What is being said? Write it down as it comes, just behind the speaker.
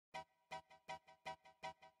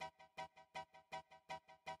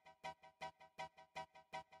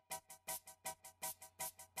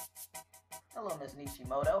Hello, Ms.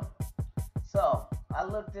 Nishimoto. So, I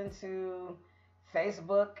looked into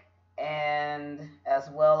Facebook and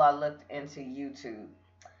as well I looked into YouTube.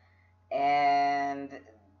 And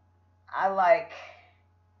I like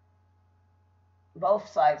both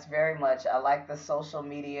sites very much. I like the social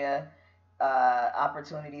media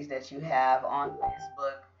opportunities that you have on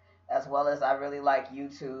Facebook, as well as I really like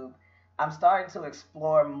YouTube. I'm starting to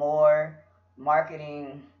explore more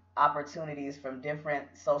marketing opportunities from different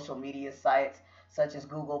social media sites, such as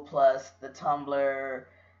Google Plus, the Tumblr,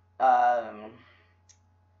 um,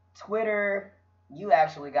 Twitter. You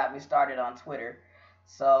actually got me started on Twitter.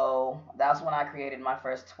 So that's when I created my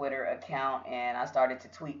first Twitter account and I started to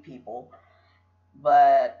tweet people,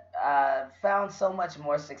 but I found so much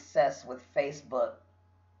more success with Facebook.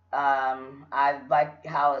 I like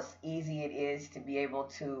how it's easy it is to be able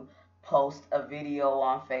to post a video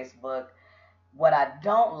on Facebook. What I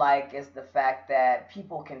don't like is the fact that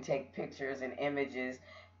people can take pictures and images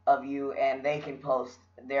of you and they can post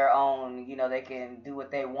their own, they can do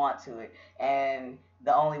what they want to it. And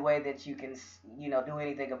the only way that you can, do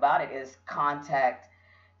anything about it is contact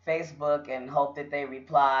Facebook and hope that they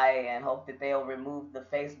reply and hope that they'll remove the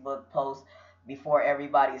Facebook post before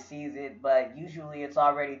everybody sees it. But usually it's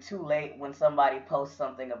already too late when somebody posts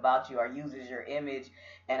something about you or uses your image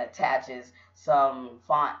and attaches some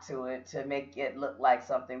font to it to make it look like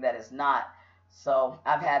something that is not. So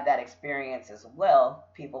I've had that experience as well,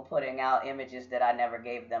 people putting out images that I never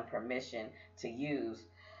gave them permission to use.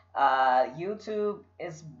 YouTube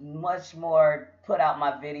is much more put out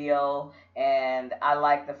my video, and I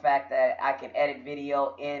like the fact that I can edit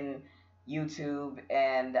video in YouTube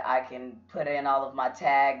and I can put in all of my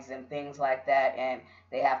tags and things like that, and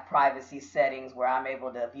they have privacy settings where I'm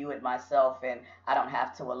able to view it myself and I don't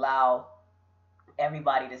have to allow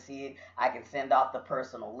everybody to see it. I can send off the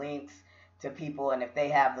personal links to people, and if they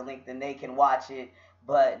have the link then they can watch it,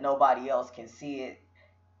 but nobody else can see it.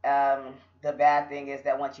 The bad thing is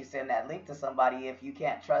that once you send that link to somebody, if you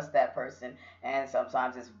can't trust that person, and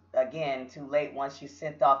sometimes it's again too late once you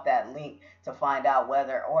sent off that link to find out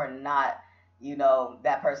whether or not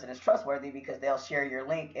that person is trustworthy, because they'll share your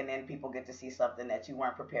link and then people get to see something that you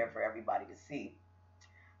weren't prepared for everybody to see.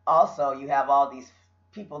 Also, you have all these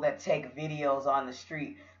people that take videos on the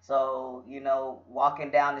street. So, walking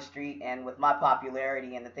down the street, and with my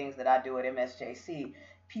popularity and the things that I do at MSJC,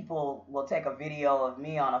 people will take a video of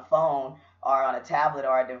me on a phone or on a tablet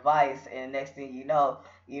or a device, and next thing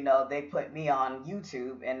they put me on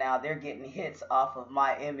YouTube, and now they're getting hits off of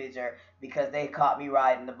my image, or because they caught me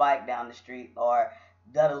riding the bike down the street, or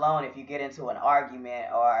let alone if you get into an argument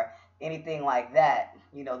or anything like that,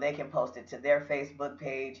 they can post it to their Facebook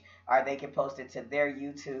page or they can post it to their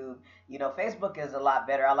YouTube. Facebook is a lot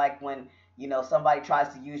better. I like when, somebody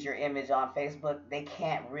tries to use your image on Facebook, they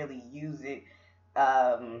can't really use it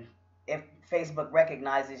if Facebook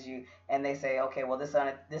recognizes you and they say, okay, well,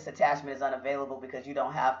 this attachment is unavailable because you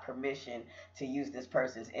don't have permission to use this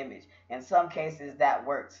person's image. In some cases that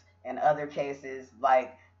works. In other cases,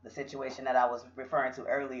 like the situation that I was referring to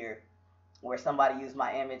earlier, where somebody used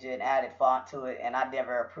my image and added font to it and I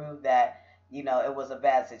never approved that, it was a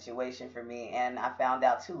bad situation for me, and I found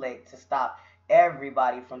out too late to stop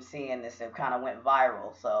everybody from seeing this. It kind of went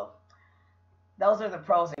viral. So those are the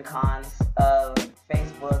pros and cons of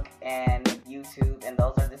Facebook and YouTube, and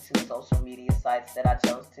those are the two social media sites that I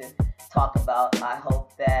chose to talk about. I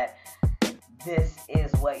hope that this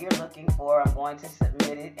is what you're looking for. I'm going to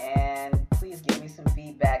submit it, and please give me some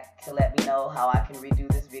feedback to let me know how I can redo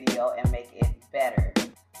this video and make it better.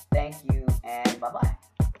 Thank you, and bye-bye.